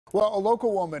Well, a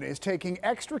local woman is taking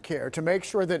extra care to make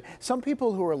sure that some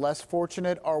people who are less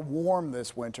fortunate are warm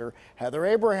this winter. Heather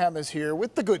Abraham is here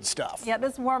with the good stuff. Yeah,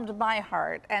 this warmed my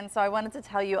heart, and so I wanted to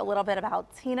tell you a little bit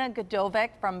about Tina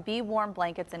Godovic from Be Warm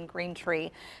Blankets in Green Tree.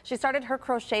 She started her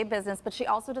crochet business, but she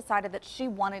also decided that she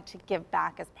wanted to give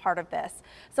back as part of this.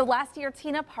 So last year,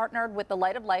 Tina partnered with the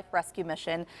Light of Life Rescue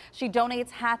Mission. She donates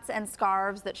hats and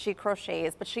scarves that she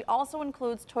crochets, but she also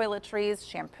includes toiletries,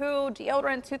 shampoo,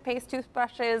 deodorant, toothpaste,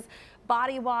 toothbrushes,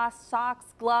 body wash, socks,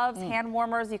 gloves, hand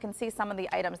warmers. You can see some of the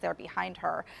items there behind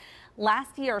her.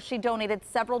 Last year, she donated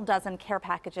several dozen care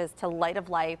packages to Light of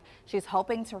Life. She's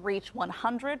hoping to reach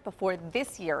 100 before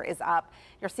this year is up.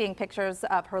 You're seeing pictures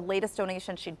of her latest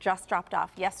donation she just dropped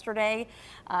off yesterday.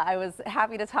 I was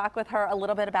happy to talk with her a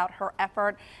little bit about her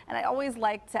effort, and I always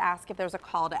like to ask if there's a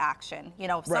call to action. You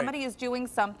know, if somebody is doing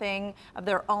something of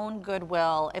their own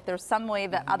goodwill, if there's some way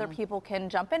that other people can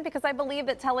jump in, because I believe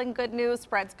that telling good news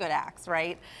spreads good acts,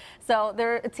 right? So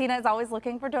Tina is always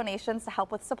looking for donations to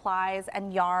help with supplies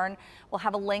and yarn. We'll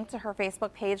have a link to her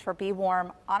Facebook page for Be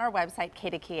Warm on our website,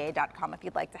 KDKA.com, if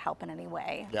you'd like to help in any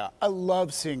way. Yeah, I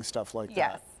love seeing stuff like that.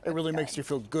 Yes, It really makes you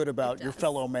feel good about your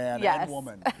fellow man and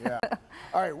woman. Yeah.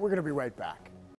 All right, we're going to be right back.